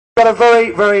got a very,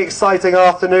 very exciting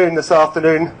afternoon this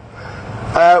afternoon.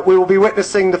 We will be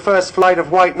witnessing the first flight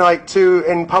of White Knight 2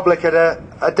 in public at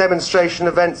a demonstration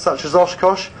event such as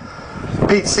OshKosh.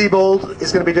 Pete Siebold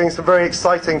is going to be doing some very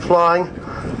exciting flying,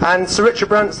 and Sir Richard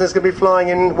Branson is going to be flying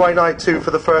in White Knight 2 for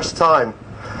the first time.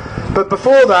 But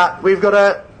before that, we've got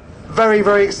a very,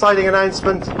 very exciting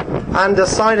announcement and a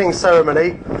signing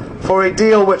ceremony for a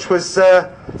deal which was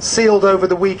sealed over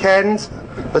the weekend,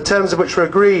 the terms of which were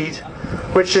agreed,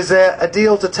 which is a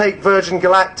deal to take Virgin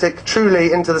Galactic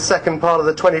truly into the second part of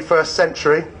the 21st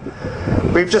century.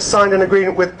 We've just signed an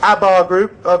agreement with Aabar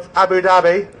Group of Abu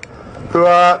Dhabi, who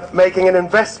are making an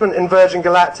investment in Virgin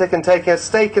Galactic and taking a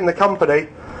stake in the company,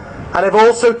 and have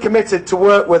also committed to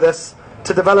work with us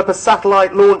to develop a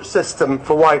satellite launch system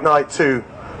for White Knight 2,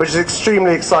 which is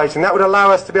extremely exciting. That would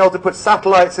allow us to be able to put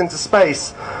satellites into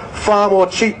space far more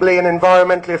cheaply and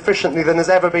environmentally efficiently than has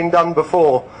ever been done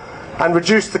before, and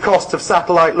reduce the cost of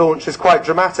satellite launches quite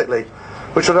dramatically,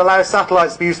 which would allow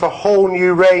satellites to be used for a whole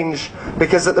new range,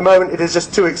 because at the moment it is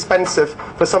just too expensive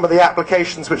for some of the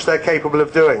applications which they're capable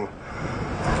of doing.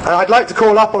 I'd like to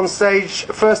call up on stage,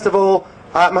 first of all,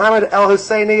 Mohammed El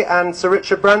Hosseini and Sir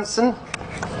Richard Branson.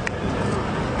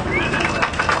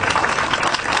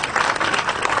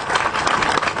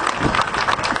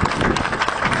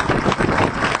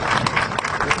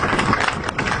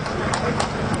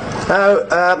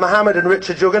 Now, Mohammed and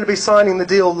Richard, you're going to be signing the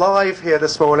deal live here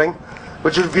this morning,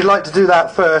 which if you'd like to do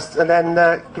that first, and then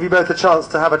give you both a chance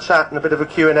to have a chat and a bit of a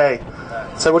Q&A.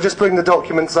 So we'll just bring the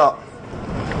documents up.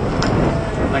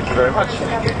 Thank you very much.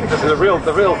 This is the real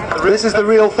This is the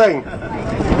real thing.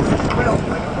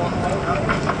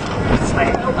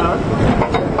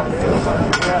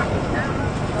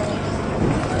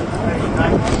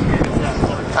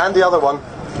 And the other one.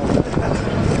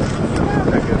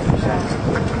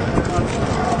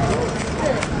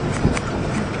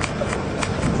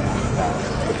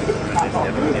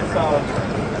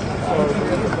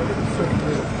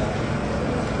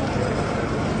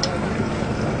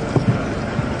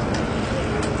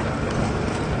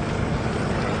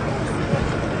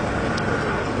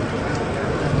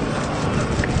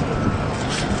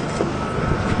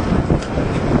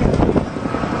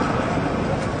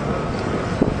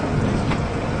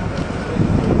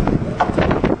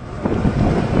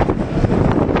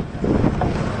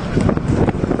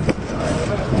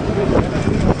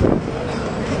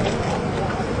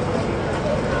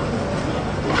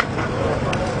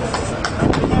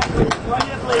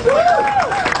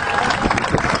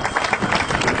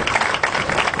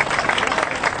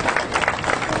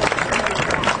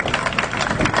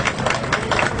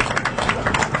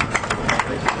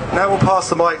 Now we'll pass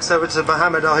the mics over to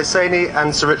Mohammed El Hosseini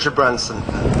and Sir Richard Branson. I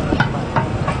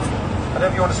don't know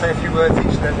if you want to say a few words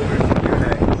each, then we'll move to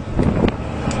Q&A.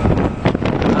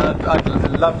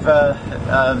 I'd love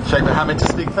Sheikh Mohammed to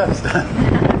speak first.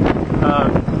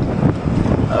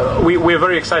 We're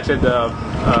very excited in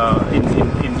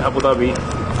Abu Dhabi.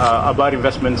 Aabar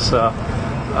Investments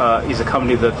is a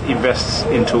company that invests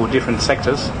into different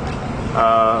sectors,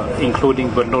 including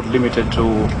but not limited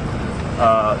to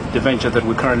the venture that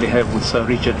we currently have with Sir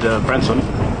Richard Branson.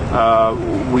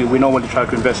 We normally try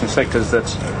to invest in sectors that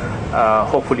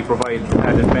hopefully provide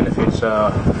added benefits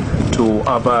to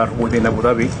Aabar within Abu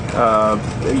Dhabi.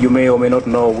 You may or may not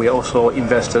know we are also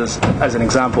investors, as an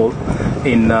example,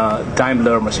 in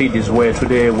Daimler Mercedes, where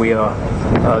today we are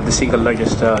the single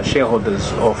largest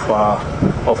shareholders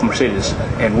of Mercedes,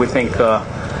 and we think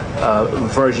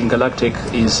Virgin Galactic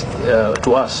is,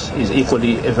 to us, is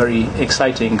equally a very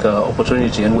exciting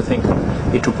opportunity, and we think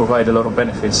it will provide a lot of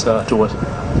benefits to us.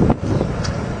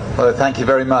 Well, thank you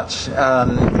very much.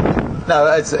 No,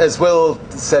 as Will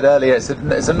said earlier, it's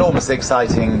an enormously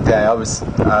exciting day. I was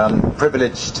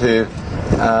privileged to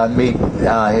meet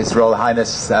His Royal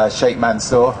Highness Sheikh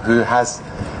Mansour, who has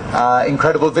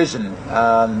incredible vision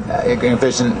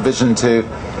to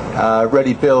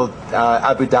really build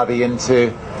Abu Dhabi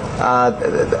into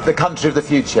the country of the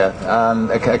future,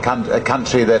 a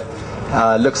country that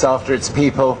looks after its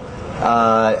people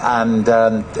and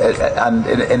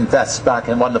invests back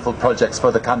in wonderful projects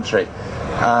for the country.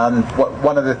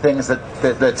 One of the things that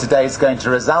today is going to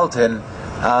result in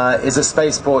is a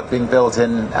spaceport being built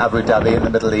in Abu Dhabi in the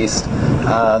Middle East,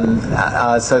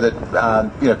 so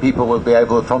that people will be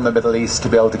able, from the Middle East, to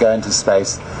be able to go into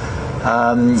space.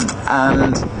 And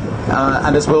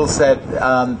as Will said,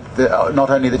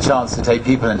 not only the chance to take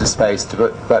people into space,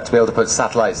 but to be able to put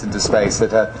satellites into space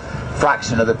at a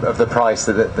fraction of the price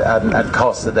and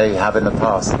cost that they have in the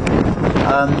past.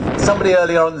 Somebody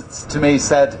earlier on to me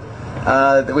said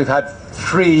that we've had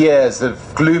 3 years of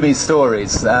gloomy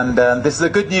stories, and this is a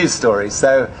good news story.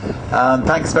 So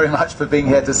thanks very much for being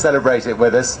here to celebrate it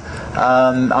with us.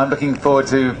 I'm looking forward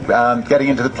to getting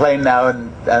into the plane now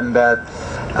and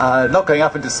not going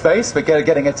up into space, but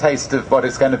getting a taste of what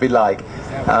it's going to be like.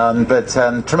 But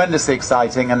tremendously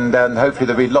exciting, and hopefully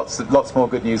there'll be lots more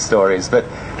good news stories. But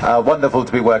wonderful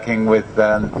to be working with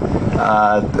Abu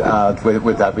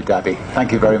Dhabi.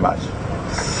 Thank you very much.